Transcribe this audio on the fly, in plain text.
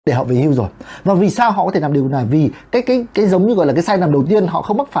để họ về hưu rồi. Và vì sao họ có thể làm điều này? Vì cái giống như gọi là cái sai lầm đầu tiên họ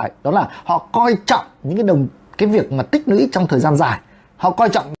không mắc phải, đó là họ coi trọng những cái việc mà tích lũy trong thời gian dài. Họ coi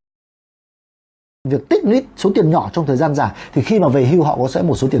trọng việc tích lũy số tiền nhỏ trong thời gian dài, thì khi mà về hưu họ có sẽ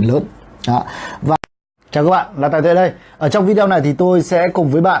một số tiền lớn. Đó. Và chào các bạn, là Tài Tuệ đây. Ở trong video này thì tôi sẽ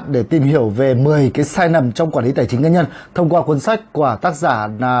cùng với bạn để tìm hiểu về 10 cái sai lầm trong quản lý tài chính cá nhân thông qua cuốn sách của tác giả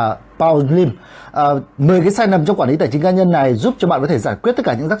là Paul Lim. 10 cái sai lầm trong quản lý tài chính cá nhân này giúp cho bạn có thể giải quyết tất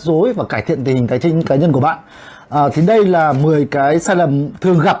cả những rắc rối và cải thiện tình hình tài chính cá nhân của bạn. Thì đây là 10 cái sai lầm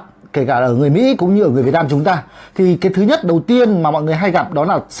thường gặp kể cả ở người Mỹ cũng như ở người Việt Nam chúng ta. Thì cái thứ nhất đầu tiên mà mọi người hay gặp đó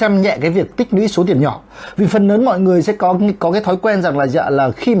là xem nhẹ cái việc tích lũy số tiền nhỏ. Vì phần lớn mọi người sẽ có cái thói quen rằng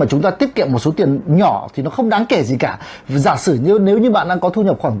là khi mà chúng ta tiết kiệm một số tiền nhỏ thì nó không đáng kể gì cả. Giả sử nếu như bạn đang có thu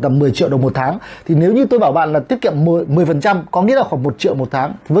nhập khoảng tầm 10 triệu đồng một tháng, thì nếu như tôi bảo bạn là tiết kiệm 10% có nghĩa là khoảng 1 triệu một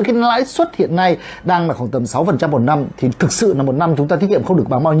tháng, với cái lãi suất hiện nay đang là khoảng tầm 6% một năm, thì thực sự là một năm chúng ta tiết kiệm không được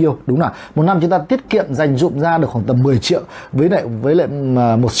bao nhiêu, đúng không? Một năm chúng ta tiết kiệm dành dụm ra được khoảng tầm 10 triệu với lại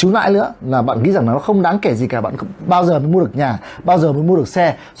một xíu lãi nữa, là bạn nghĩ rằng nó không đáng kể gì cả, bạn bao giờ mới mua được nhà, bao giờ mới mua được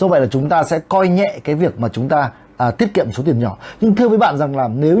xe. Do vậy là chúng ta sẽ coi nhẹ cái việc mà chúng ta tiết kiệm số tiền nhỏ. Nhưng thưa với bạn rằng là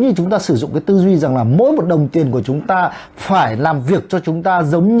nếu như chúng ta sử dụng cái tư duy rằng là mỗi một đồng tiền của chúng ta phải làm việc cho chúng ta,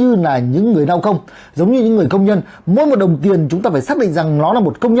 giống như là những người lao công, giống như những người công nhân, mỗi một đồng tiền chúng ta phải xác định rằng nó là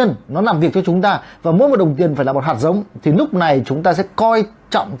một công nhân, nó làm việc cho chúng ta, và mỗi một đồng tiền phải là một hạt giống, thì lúc này chúng ta sẽ coi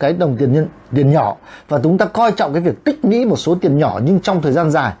trọng cái đồng tiền nhỏ, và chúng ta coi trọng cái việc tích lũy một số tiền nhỏ nhưng trong thời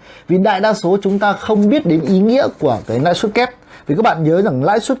gian dài. Vì đại đa số chúng ta không biết đến ý nghĩa của cái lãi suất kép. Vì các bạn nhớ rằng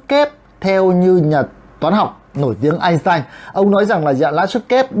lãi suất kép theo như nhà toán học nổi tiếng Einstein, ông nói rằng là lãi suất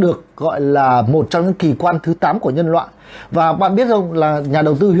kép được gọi là một trong những kỳ quan thứ 8 của nhân loại. Và bạn biết không, là nhà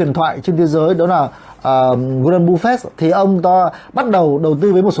đầu tư huyền thoại trên thế giới đó là Warren Buffett, thì ông ta bắt đầu đầu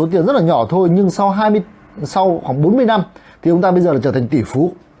tư với một số tiền rất là nhỏ thôi, nhưng sau khoảng 40 năm thì ông ta bây giờ là trở thành tỷ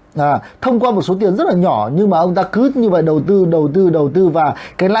phú. Thông qua một số tiền rất là nhỏ, nhưng mà ông ta cứ như vậy đầu tư, và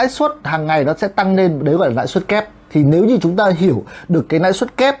cái lãi suất hàng ngày nó sẽ tăng lên, đấy gọi là lãi suất kép. Thì nếu như chúng ta hiểu được cái lãi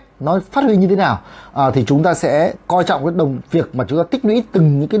suất kép nó phát huy như thế nào, thì chúng ta sẽ coi trọng cái việc mà chúng ta tích lũy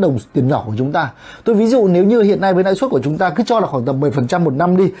từng những cái đồng tiền nhỏ của chúng ta. Tôi ví dụ nếu như hiện nay với lãi suất của chúng ta cứ cho là khoảng tầm 10% một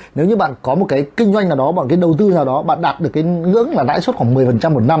năm đi, nếu như bạn có một cái kinh doanh nào đó, một cái đầu tư nào đó, bạn đạt được cái ngưỡng là lãi suất khoảng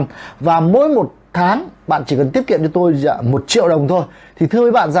 10% một năm, và mỗi một tháng bạn chỉ cần tiết kiệm cho tôi 1 triệu đồng thôi, thì thưa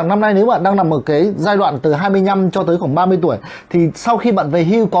với bạn rằng năm nay nếu bạn đang nằm ở cái giai đoạn từ 25 cho tới khoảng 30 tuổi, thì sau khi bạn về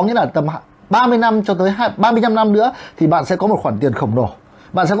hưu, có nghĩa là tầm 30 năm cho tới 35 năm nữa, thì bạn sẽ có một khoản tiền khổng lồ.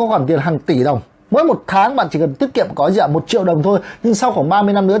 Bạn sẽ có khoản tiền hàng tỷ đồng. Mỗi một tháng bạn chỉ cần tiết kiệm có 1 triệu đồng thôi, nhưng sau khoảng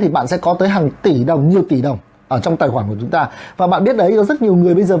 30 năm nữa thì bạn sẽ có tới hàng tỷ đồng, nhiều tỷ đồng ở trong tài khoản của chúng ta. Và bạn biết đấy, có rất nhiều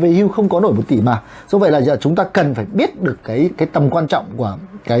người bây giờ về hưu không có nổi 1 tỷ mà. Do vậy là chúng ta cần phải biết được cái tầm quan trọng của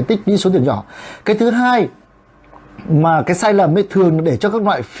cái tích lũy số tiền nhỏ. Cái thứ hai mà cái sai lầm ấy thường để cho các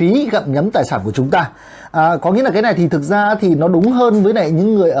loại phí gặm nhấm tài sản của chúng ta. Có nghĩa là cái này thì thực ra thì nó đúng hơn với lại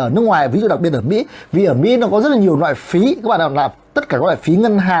những người ở nước ngoài, ví dụ đặc biệt ở Mỹ. Vì ở Mỹ nó có rất là nhiều loại phí, các bạn là tất cả các loại phí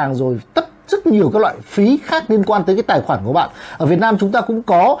ngân hàng, rồi rất nhiều các loại phí khác liên quan tới cái tài khoản của bạn. Ở Việt Nam chúng ta cũng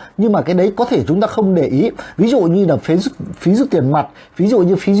có, nhưng mà cái đấy có thể chúng ta không để ý. Ví dụ như là phí rút tiền mặt, ví dụ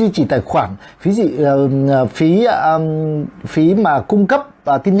như phí duy trì tài khoản, phí mà cung cấp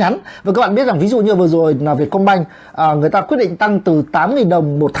tin nhắn. Và các bạn biết rằng ví dụ như vừa rồi là Vietcombank, người ta quyết định tăng từ 8.000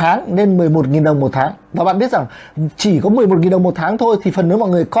 đồng một tháng lên 11.000 đồng một tháng. Và bạn biết rằng chỉ có 11.000 đồng một tháng thôi, thì phần lớn mọi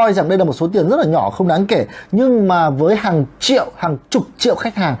người coi rằng đây là một số tiền rất là nhỏ, không đáng kể. Nhưng mà với hàng chục triệu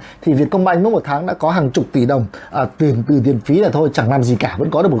khách hàng thì Vietcombank mỗi một tháng đã có hàng chục tỷ đồng từ tiền phí là thôi, chẳng làm gì cả, vẫn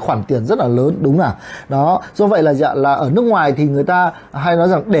có được một khoản tiền rất là lớn, đúng nào? Đó, do vậy là ở nước ngoài thì người ta hay nói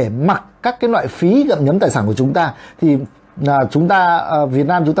rằng để mặc các cái loại phí gặm nhấm tài sản của chúng ta, thì chúng ta Việt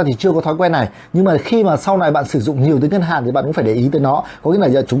Nam chúng ta thì chưa có thói quen này, nhưng mà khi mà sau này bạn sử dụng nhiều tới ngân hàng thì bạn cũng phải để ý tới nó. Có nghĩa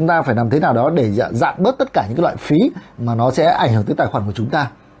là chúng ta phải làm thế nào đó để giảm bớt tất cả những cái loại phí mà nó sẽ ảnh hưởng tới tài khoản của chúng ta.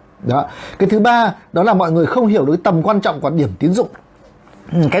 Đó. Cái thứ ba đó là mọi người không hiểu được tầm quan trọng của điểm tín dụng.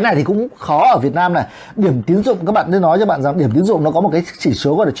 Cái này thì cũng khó ở Việt Nam này. Điểm tín dụng, các bạn nên nói cho bạn rằng điểm tín dụng nó có một cái chỉ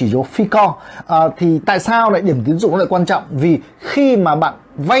số gọi là chỉ số FICO. Thì tại sao lại điểm tín dụng nó lại quan trọng? Vì khi mà bạn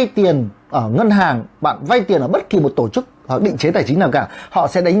vay tiền ở ngân hàng, bạn vay tiền ở bất kỳ một tổ chức định chế tài chính nào cả, họ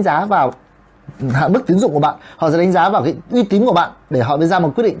sẽ đánh giá vào hạn mức tín dụng của bạn, họ sẽ đánh giá vào cái uy tín của bạn để họ đưa ra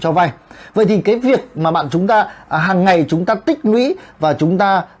một quyết định cho vay. Vậy thì cái việc mà chúng ta hàng ngày chúng ta tích lũy và chúng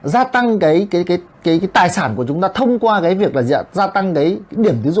ta gia tăng cái tài sản của chúng ta thông qua cái việc là gia tăng cái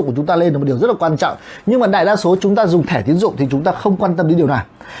điểm tín dụng của chúng ta lên là một điều rất là quan trọng. Nhưng mà đại đa số chúng ta dùng thẻ tín dụng thì chúng ta không quan tâm đến điều này.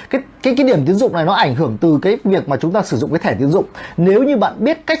 Cái điểm tín dụng này nó ảnh hưởng từ cái việc mà chúng ta sử dụng cái thẻ tín dụng. Nếu như bạn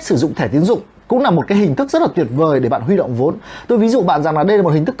biết cách sử dụng thẻ tín dụng, cũng là một cái hình thức rất là tuyệt vời để bạn huy động vốn. Tôi ví dụ bạn rằng là đây là một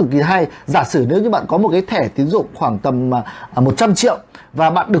hình thức cực kỳ hay. Giả sử nếu như bạn có một cái thẻ tín dụng khoảng tầm 100 triệu và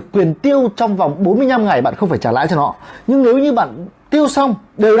bạn được quyền tiêu trong vòng 45 ngày, bạn không phải trả lãi cho nó. Nhưng nếu như bạn tiêu xong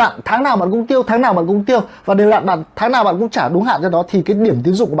đều đặn, tháng nào bạn cũng tiêu, tháng nào bạn cũng tiêu, và đều đặn tháng nào bạn cũng trả đúng hạn cho nó, thì cái điểm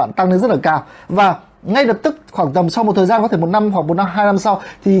tín dụng của bạn tăng lên rất là cao. Và ngay lập tức khoảng tầm sau một thời gian, có thể 1 năm hoặc 1 năm 2 năm sau,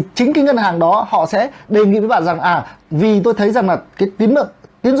 thì chính cái ngân hàng đó họ sẽ đề nghị với bạn rằng vì tôi thấy rằng là cái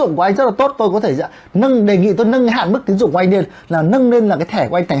tín dụng của anh rất là tốt, tôi có thể đề nghị tôi nâng hạn mức tín dụng của anh lên, là nâng lên là cái thẻ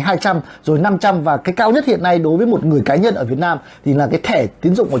của anh thành 200 rồi 500, và cái cao nhất hiện nay đối với một người cá nhân ở Việt Nam thì là cái thẻ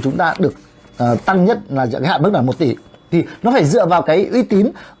tín dụng của chúng ta được tăng nhất là cái hạn mức là 1 tỷ. Thì nó phải dựa vào cái uy tín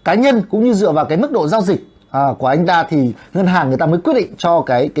cá nhân cũng như dựa vào cái mức độ giao dịch của anh ta, thì ngân hàng người ta mới quyết định cho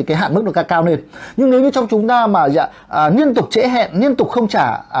cái hạn mức nó cao lên. Nhưng nếu như trong chúng ta mà liên tục trễ hẹn, liên tục không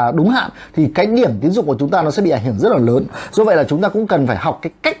trả đúng hạn, thì cái điểm tín dụng của chúng ta nó sẽ bị ảnh hưởng rất là lớn. Do vậy là chúng ta cũng cần phải học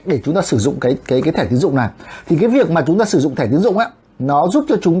cái cách để chúng ta sử dụng cái thẻ tín dụng này. Thì cái việc mà chúng ta sử dụng thẻ tín dụng á, nó giúp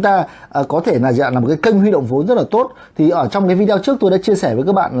cho chúng ta có thể là một cái kênh huy động vốn rất là tốt. Thì ở trong cái video trước tôi đã chia sẻ với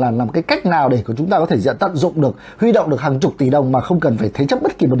các bạn là làm cái cách nào để của chúng ta có thể tận dụng được, huy động được hàng chục tỷ đồng mà không cần phải thế chấp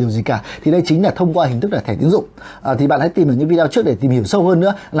bất kỳ một điều gì cả. Thì đây chính là thông qua hình thức là thẻ tín dụng. Thì bạn hãy tìm ở những video trước để tìm hiểu sâu hơn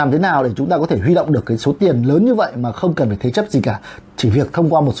nữa, làm thế nào để chúng ta có thể huy động được cái số tiền lớn như vậy mà không cần phải thế chấp gì cả, chỉ việc thông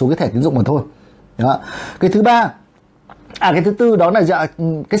qua một số cái thẻ tín dụng mà thôi. Đó. Cái thứ ba, cái thứ tư đó là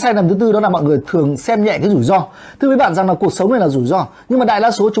cái sai lầm thứ tư đó là mọi người thường xem nhẹ cái rủi ro. Thưa với bạn rằng là cuộc sống này là rủi ro, nhưng mà đại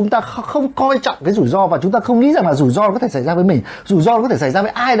đa số chúng ta không coi trọng cái rủi ro, và chúng ta không nghĩ rằng là rủi ro có thể xảy ra với mình, rủi ro có thể xảy ra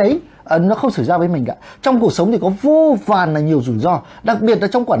với ai đấy, nó không xảy ra với mình cả. Trong cuộc sống thì có vô vàn là nhiều rủi ro, đặc biệt là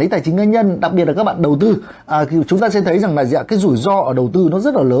trong quản lý tài chính cá nhân, đặc biệt là các bạn đầu tư. Thì chúng ta sẽ thấy rằng là cái rủi ro ở đầu tư nó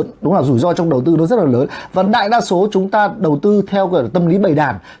rất là lớn, đúng là rủi ro trong đầu tư nó rất là lớn. Và đại đa số chúng ta đầu tư theo gọi là tâm lý bầy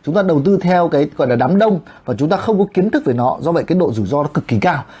đàn, chúng ta đầu tư theo cái gọi là đám đông, và chúng ta không có kiến thức về nó, do vậy cái độ rủi ro nó cực kỳ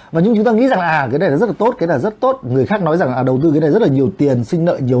cao. Và nhưng chúng ta nghĩ rằng cái này là rất là tốt, cái này là rất tốt, người khác nói rằng đầu tư cái này rất là nhiều tiền, sinh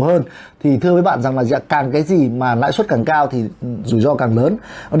lợi nhiều hơn. Thì thưa với bạn rằng là càng cái gì mà lãi suất càng cao thì rủi ro càng lớn.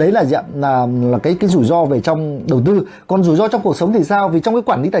 Và đấy là cái rủi ro về trong đầu tư. Còn rủi ro trong cuộc sống thì sao? Vì trong cái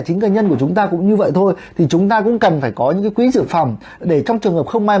quản lý tài chính cá nhân của chúng ta cũng như vậy thôi, thì chúng ta cũng cần phải có những cái quỹ dự phòng để trong trường hợp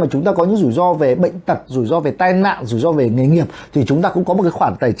không may mà chúng ta có những rủi ro về bệnh tật, rủi ro về tai nạn, rủi ro về nghề nghiệp, thì chúng ta cũng có một cái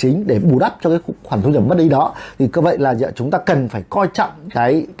khoản tài chính để bù đắp cho cái khoản thu nhập mất đi đó. Thì như vậy là chúng ta cần phải coi trọng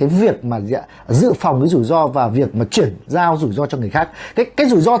cái việc mà dự phòng cái rủi ro và việc mà chuyển giao rủi ro cho người khác. Cái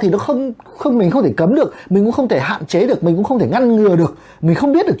rủi ro thì nó mình không thể cấm được, mình cũng không thể hạn chế được, mình cũng không thể ngăn ngừa được, mình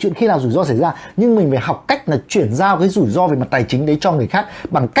không biết được chuyện khi nào rủi ro xảy ra, nhưng mình phải học cách là chuyển giao cái rủi ro về mặt tài chính đấy cho người khác,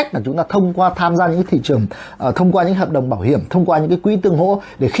 bằng cách là chúng ta thông qua tham gia những cái thị trường, thông qua những hợp đồng bảo hiểm, thông qua những cái quỹ tương hỗ,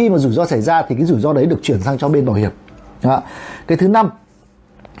 để khi mà rủi ro xảy ra thì cái rủi ro đấy được chuyển sang cho bên bảo hiểm. Đó. Cái thứ năm,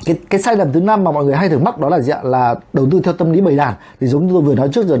 cái sai lầm thứ năm mà mọi người hay thường mắc đó là đầu tư theo tâm lý bầy đàn. Thì giống như tôi vừa nói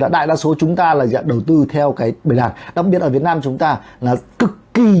trước rồi, đại đa số chúng ta là đầu tư theo cái bầy đàn, đặc biệt ở Việt Nam chúng ta là cực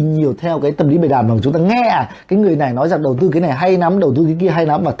kỳ nhiều theo cái tâm lý bầy đàn, mà chúng ta nghe cái người này nói rằng đầu tư cái này hay lắm, đầu tư cái kia hay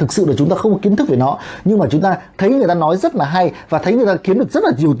lắm, và thực sự là chúng ta không có kiến thức về nó, nhưng mà chúng ta thấy người ta nói rất là hay và thấy người ta kiếm được rất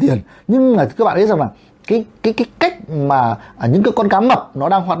là nhiều tiền. Nhưng mà các bạn biết rằng là cái cách mà những cái con cá mập nó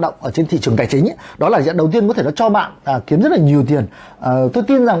đang hoạt động ở trên thị trường tài chính ấy, đó là đầu tiên có thể nó cho bạn kiếm rất là nhiều tiền. Tôi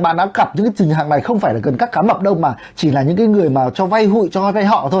tin rằng bạn đã gặp những cái tình trạng này, không phải là cần các cá mập đâu, mà chỉ là những cái người mà cho vay hụi, cho vay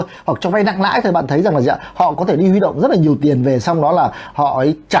họ thôi, hoặc cho vay nặng lãi thôi. Bạn thấy rằng là họ có thể đi huy động rất là nhiều tiền về, xong đó là họ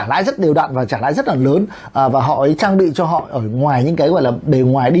ấy trả lãi rất đều đặn và trả lãi rất là lớn, và họ ấy trang bị cho họ ở ngoài những cái gọi là bề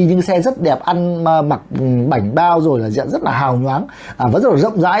ngoài đi những cái xe rất đẹp, ăn mặc bảnh bao, rồi là rất là hào nhoáng, và rất là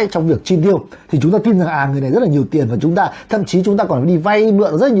rộng rãi trong việc chi tiêu. Thì chúng ta tin rằng người này rất là nhiều tiền, và thậm chí chúng ta còn đi vay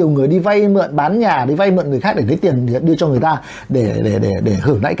mượn, rất nhiều người đi vay mượn bán nhà, đi vay mượn người khác để lấy tiền để đưa cho người ta để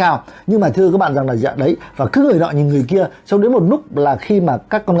hưởng lãi cao. Nhưng mà thưa các bạn rằng là đấy, và cứ người nọ nhìn người kia, xong đến một lúc là khi mà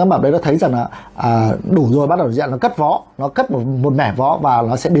các con cá mập đấy nó thấy rằng là đủ rồi, bắt đầu nó cất vó, nó cất một mẻ vó và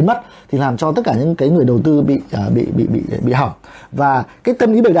nó sẽ biến mất, thì làm cho tất cả những cái người đầu tư bị hỏng. Và cái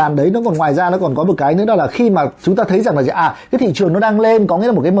tâm lý bầy đàn đấy nó còn ngoài ra nó còn có một cái nữa, đó là khi mà chúng ta thấy rằng là cái thị trường nó đang lên, có nghĩa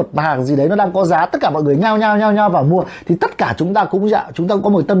là một cái mặt hàng gì đấy nó đang có giá, tất cả mọi người nhao vào mua, thì tất cả chúng ta cũng có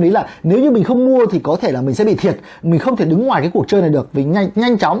một tâm lý là nếu như mình không mua thì có thể là mình sẽ bị thiệt, mình không thể đứng ngoài cái cuộc chơi này được, vì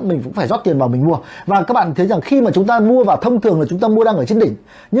nhanh chóng mình cũng phải rót tiền vào mình mua. Và các bạn thấy rằng khi mà chúng ta mua vào, thông thường là chúng ta mua đang ở trên đỉnh,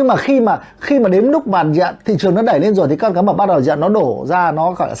 nhưng mà khi mà đến lúc mà thị trường nó đẩy lên rồi thì con cá mập bắt đầu nó đổ ra,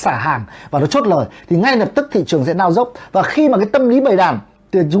 nó gọi là xả hàng và nó chốt lời, thì ngay lập tức thị trường sẽ down dốc. Và khi mà cái tâm lý bầy đàn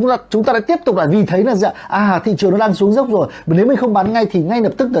thì chúng ta lại tiếp tục là vì thấy là thị trường nó đang xuống dốc rồi, mà nếu mình không bán ngay thì ngay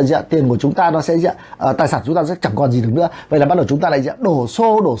lập tức là tiền của chúng ta nó sẽ tài sản chúng ta sẽ chẳng còn gì được nữa. Vậy là bắt đầu chúng ta lại đổ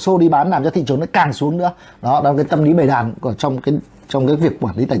xô đi bán, làm cho thị trường nó càng xuống nữa. Đó là cái tâm lý bầy đàn của trong trong cái việc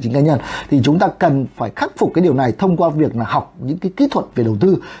quản lý tài chính cá nhân, thì chúng ta cần phải khắc phục cái điều này thông qua việc là học những cái kỹ thuật về đầu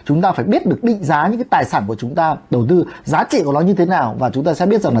tư. Chúng ta phải biết được định giá những cái tài sản của chúng ta đầu tư, giá trị của nó như thế nào, và chúng ta sẽ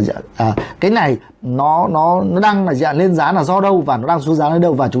biết rằng là cái này nó đang là lên giá là do đâu và nó đang xuống giá đến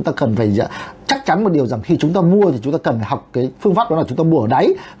đâu, và chúng ta cần phải chắc chắn một điều rằng khi chúng ta mua thì chúng ta cần phải học cái phương pháp đó là chúng ta mua ở đáy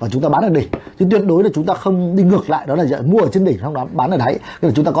và chúng ta bán ở đỉnh, chứ tuyệt đối là chúng ta không đi ngược lại, đó là mua ở trên đỉnh xong đó bán ở đáy. Tức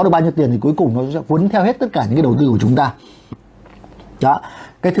là chúng ta có được bao nhiêu tiền thì cuối cùng nó sẽ cuốn theo hết tất cả những cái đầu tư của chúng ta. Đó.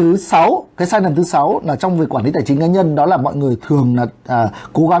 Cái thứ 6, cái sai lầm thứ 6 là trong việc quản lý tài chính cá nhân, đó là mọi người thường là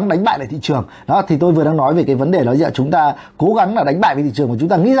cố gắng đánh bại lại thị trường. Đó, thì tôi vừa đang nói về cái vấn đề đó, chúng ta cố gắng là đánh bại với thị trường, và chúng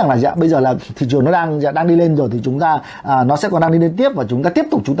ta nghĩ rằng là bây giờ là thị trường nó đang đi lên rồi thì chúng ta nó sẽ còn đang đi lên tiếp, và chúng ta tiếp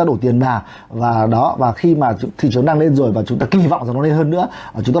tục chúng ta đổ tiền vào, và đó, và khi mà thị trường đang lên rồi và chúng ta kỳ vọng rằng nó lên hơn nữa,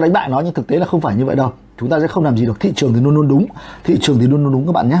 chúng ta đánh bại nó, nhưng thực tế là không phải như vậy đâu. Chúng ta sẽ không làm gì được, thị trường thì luôn luôn đúng, thị trường thì luôn luôn đúng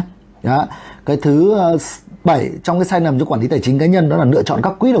các bạn nhé. Đó. Cái thứ 7 trong cái sai lầm cho quản lý tài chính cá nhân, đó là lựa chọn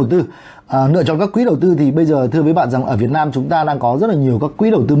các quỹ đầu tư. Lựa chọn các quỹ đầu tư thì bây giờ thưa với bạn rằng ở Việt Nam chúng ta đang có rất là nhiều các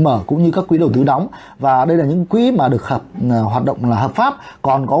quỹ đầu tư mở cũng như các quỹ đầu tư đóng, và đây là những quỹ mà được hoạt động là hợp pháp.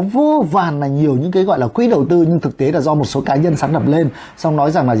 Còn có vô vàn là nhiều những cái gọi là quỹ đầu tư, nhưng thực tế là do một số cá nhân sáng lập lên, xong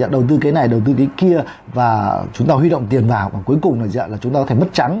nói rằng là đầu tư cái này, đầu tư cái kia, và chúng ta huy động tiền vào, và cuối cùng là chúng ta có thể mất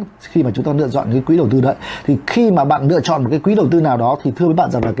trắng khi mà chúng ta lựa chọn cái quỹ đầu tư đấy. Thì khi mà bạn lựa chọn một cái quỹ đầu tư nào đó thì thưa với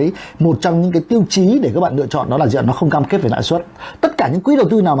bạn rằng là cái một trong những cái tiêu chí để các bạn lựa chọn đó là nó không cam kết về lãi suất. Tất cả những quỹ đầu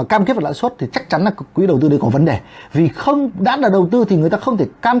tư nào mà cam kết về lãi suất thì chắc chắn là quỹ đầu tư đấy có vấn đề, vì không đã là đầu tư thì người ta không thể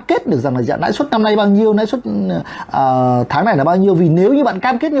cam kết được rằng là lãi suất năm nay bao nhiêu, lãi suất tháng này là bao nhiêu, vì nếu như bạn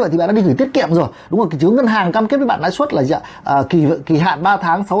cam kết như vậy thì bạn đã đi gửi tiết kiệm rồi, đúng không? Chứ ngân hàng cam kết với bạn lãi suất là kỳ hạn 3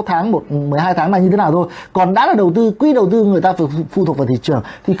 tháng, 6 tháng, 12 tháng là như thế nào thôi. Còn đã là đầu tư, quỹ đầu tư người ta phụ thuộc vào thị trường,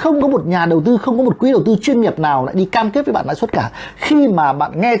 thì không có một nhà đầu tư, không có một quỹ đầu tư chuyên nghiệp nào lại đi cam kết với bạn lãi suất cả. Khi mà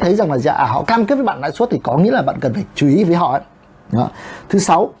bạn nghe thấy rằng là họ cam kết với bạn lãi suất thì có nghĩa là bạn cần phải chú ý với họ ấy. Đó.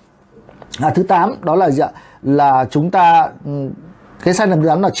 Thứ 8 đó là chúng ta cái sai lầm thứ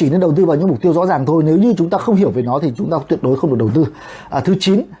 8 là chỉ nên đầu tư vào những mục tiêu rõ ràng thôi. Nếu như chúng ta không hiểu về nó thì chúng ta tuyệt đối không được đầu tư. Thứ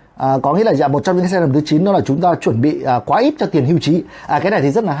 9 có nghĩa là một trong những cái sai lầm thứ 9 đó là chúng ta chuẩn bị quá ít cho tiền hưu trí. Cái này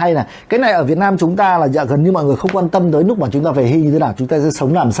thì rất là hay này. Cái này ở Việt Nam chúng ta là gần như mọi người không quan tâm tới lúc mà chúng ta về hưu như thế nào, chúng ta sẽ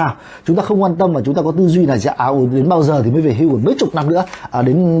sống làm sao. Chúng ta không quan tâm, và chúng ta có tư duy là đến bao giờ thì mới về hưu, còn mấy chục năm nữa,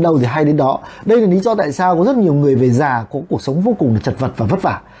 đến đâu thì hay đến đó. Đây là lý do tại sao có rất nhiều người về già có cuộc sống vô cùng chật vật và vất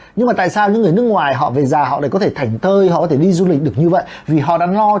vả. Nhưng mà tại sao những người nước ngoài họ về già họ lại có thể thảnh thơi, họ có thể đi du lịch được như vậy? Vì họ đã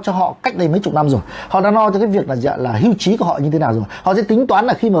lo cho họ cách đây mấy chục năm rồi. Họ đã lo cho cái việc là hưu trí của họ như thế nào rồi. Họ sẽ tính toán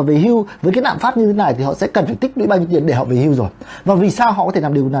là khi mà về hưu với cái lạm phát như thế này thì họ sẽ cần phải tích lũy bao nhiêu tiền để họ về hưu rồi. Và vì sao họ có thể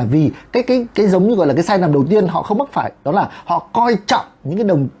làm điều này? Vì cái giống như gọi là cái sai lầm đầu tiên họ không mắc phải, đó là họ coi trọng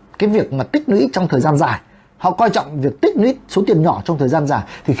những cái việc mà tích lũy trong thời gian dài. Họ coi trọng việc tích lũy số tiền nhỏ trong thời gian dài,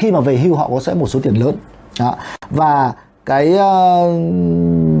 thì khi mà về hưu họ sẽ một số tiền lớn. Đó. Và cái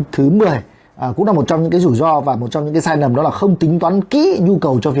thứ 10 cũng là một trong những cái rủi ro và một trong những cái sai lầm, đó là không tính toán kỹ nhu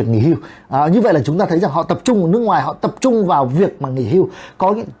cầu cho việc nghỉ hưu. Như vậy là chúng ta thấy rằng họ tập trung ở nước ngoài, họ tập trung vào việc mà nghỉ hưu,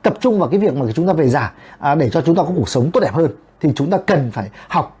 tập trung vào cái việc mà chúng ta về già để cho chúng ta có cuộc sống tốt đẹp hơn. Thì chúng ta cần phải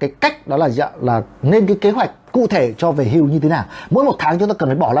học cái cách đó là nên cái kế hoạch cụ thể cho về hưu như thế nào. Mỗi một tháng chúng ta cần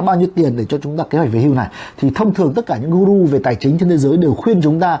phải bỏ ra bao nhiêu tiền để cho chúng ta kế hoạch về hưu này. Thì thông thường tất cả những guru về tài chính trên thế giới đều khuyên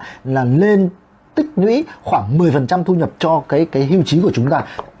chúng ta là lên tích lũy khoảng 10% thu nhập cho cái hưu trí của chúng ta,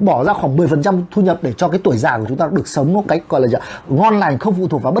 bỏ ra khoảng 10% thu nhập để cho cái tuổi già của chúng ta được sống một cách gọi là ngon lành, không phụ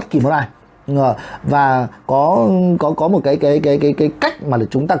thuộc vào bất kỳ một ai. Và có một cái cách mà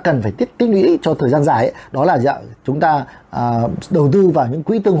chúng ta cần phải tích lũy cho thời gian dài ấy, đó là chúng ta đầu tư vào những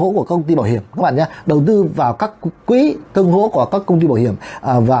quỹ tương hỗ của công ty bảo hiểm các bạn nhé. Đầu tư vào các quỹ tương hỗ của các công ty bảo hiểm,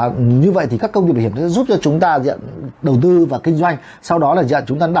 và như vậy thì các công ty bảo hiểm sẽ giúp cho chúng ta đầu tư và kinh doanh. Sau đó là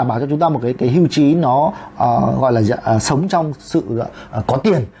chúng ta đảm bảo cho chúng ta một cái hưu trí nó gọi là sống trong sự có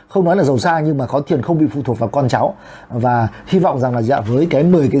tiền, không nói là giàu sang nhưng mà có tiền, không bị phụ thuộc vào con cháu. Và hy vọng rằng là với cái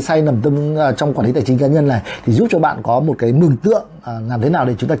 10 cái sai lầm trong quản lý tài chính cá nhân này thì giúp cho bạn có một cái mường tượng làm thế nào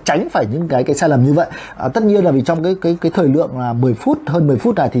để chúng ta tránh phải những cái sai lầm như vậy. Tất nhiên là vì trong cái thời lượng là hơn 10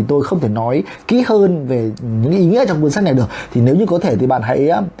 phút này thì tôi không thể nói kỹ hơn về những ý nghĩa trong cuốn sách này được. Thì nếu như có thể thì bạn hãy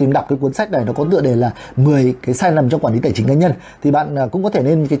tìm đọc cái cuốn sách này, nó có tựa đề là 10 cái sai lầm trong quản lý tài chính cá nhân. Thì bạn cũng có thể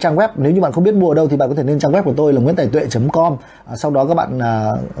lên cái trang web, nếu như bạn không biết mua ở đâu thì bạn có thể lên trang web của tôi là nguyentaituệ.com. Sau đó các bạn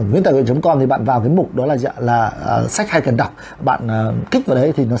nguyentaituệ.com thì bạn vào cái mục đó là sách hay cần đọc, bạn kích vào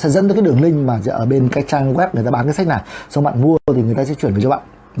đấy thì nó sẽ dẫn tới cái đường link mà ở bên cái trang web người ta bán cái sách này, xong bạn mua thì người ta sẽ chuyển về cho bạn.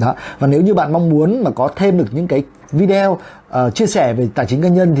 Đó. Và nếu như bạn mong muốn mà có thêm được những cái video chia sẻ về tài chính cá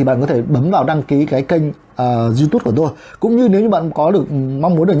nhân thì bạn có thể bấm vào đăng ký cái kênh YouTube của tôi. Cũng như nếu như bạn có được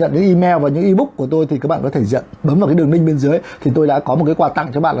mong muốn được nhận những email và những ebook của tôi thì các bạn có thể bấm vào cái đường link bên dưới, thì tôi đã có một cái quà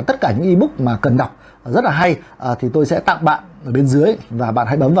tặng cho bạn là tất cả những ebook mà cần đọc rất là hay, thì tôi sẽ tặng bạn ở bên dưới, và bạn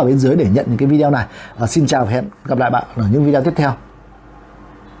hãy bấm vào bên dưới để nhận những cái video này. Xin chào và hẹn gặp lại bạn ở những video tiếp theo.